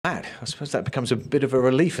I suppose that becomes a bit of a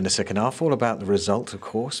relief in the second half, all about the result, of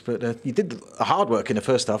course, but you did the hard work in the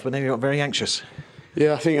first half, but then you got very anxious.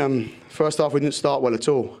 Yeah, I think first half we didn't start well at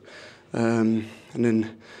all. And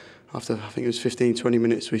then after, I think it was 15, 20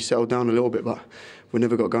 minutes, we settled down a little bit, but we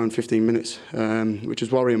never got going 15 minutes, which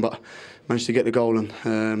was worrying, but managed to get the goal.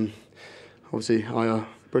 And obviously,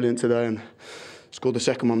 brilliant today and scored the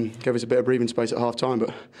second one, gave us a bit of breathing space at half-time,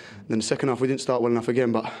 but then the second half we didn't start well enough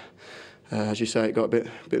again, but as you say, it got a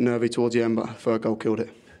bit nervy towards the end, but the third goal killed it.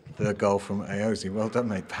 Third goal from Ayoze. Well done,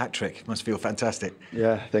 mate. Patrick, must feel fantastic.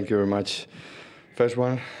 Yeah, thank you very much. First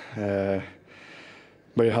one,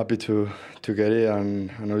 very happy to get it and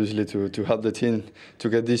obviously to help the team to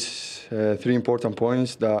get these 3 important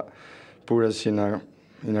points that put us in a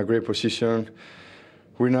great position.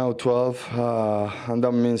 We're now 12, and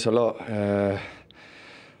that means a lot.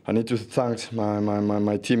 I need to thank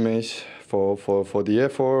my teammates for the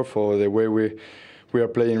effort, for the way we are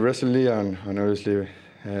playing recently, and obviously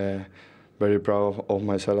very proud of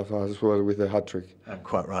myself as well with the hat-trick.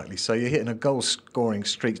 Quite rightly. So you're hitting a goal-scoring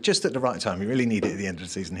streak just at the right time. You really need it at the end of the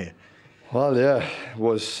season here. Well, yeah,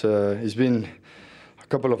 it's been a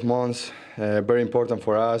couple of months, very important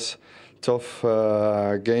for us, tough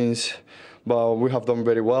games, but we have done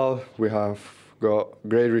very well. We have got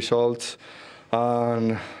great results,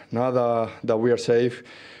 and now that we are safe,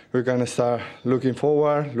 we're going to start looking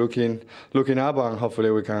forward, looking up, and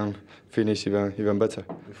hopefully we can finish even better.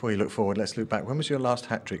 Before you look forward, let's look back. When was your last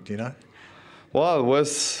hat-trick, do you know? Well, it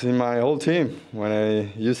was in my old team, when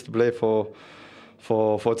I used to play for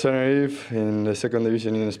Tenerife in the second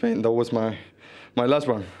division in Spain. That was my last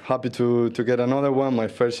one. Happy to get another one, my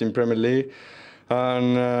first in Premier League,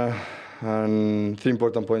 and 3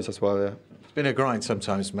 important points as well, yeah. It's been a grind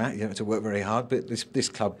sometimes, Matt. You have to work very hard, but this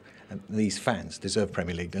club and these fans deserve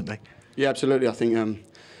Premier League, don't they? Yeah, absolutely. I think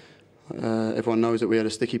everyone knows that we had a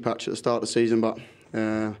sticky patch at the start of the season, but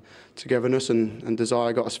togetherness and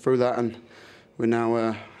desire got us through that, and we're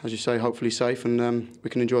now, as you say, hopefully safe, and we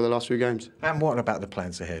can enjoy the last few games. And what about the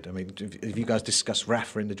plans ahead? I mean, have you guys discussed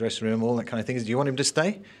Rafa in the dressing room, all that kind of thing? Do you want him to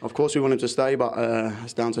stay? Of course we want him to stay, but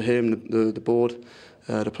it's down to him, the board.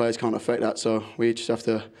 The players can't affect that, so we just have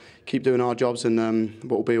to keep doing our jobs, and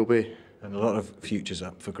what will be will be. And a lot of futures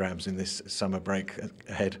up for grabs in this summer break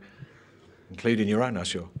ahead, including your own, I'm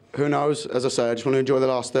sure. Who knows? As I say, I just want to enjoy the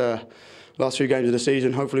last few games of the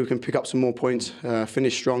season. Hopefully we can pick up some more points,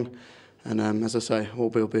 finish strong, and as I say,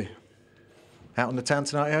 what will be. Out on the town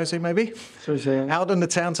tonight, Ayoze, maybe? Sorry, saying? Out on the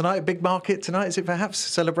town tonight, big market tonight, is it perhaps?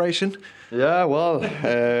 Celebration? Yeah, well,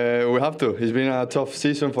 we have to. It's been a tough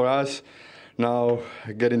season for us. Now,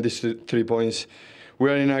 getting these 3 points, we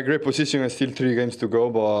are in a great position and still 3 games to go,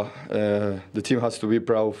 but the team has to be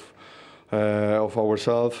proud of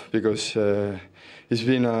ourselves, because it's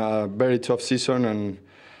been a very tough season,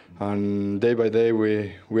 and day by day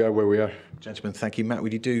we are where we are. Gentlemen, thank you. Matt,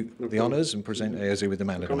 would you do the honours and present Ayoze with the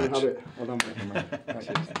man of the match? Well done, mate.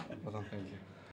 Well done, thank you.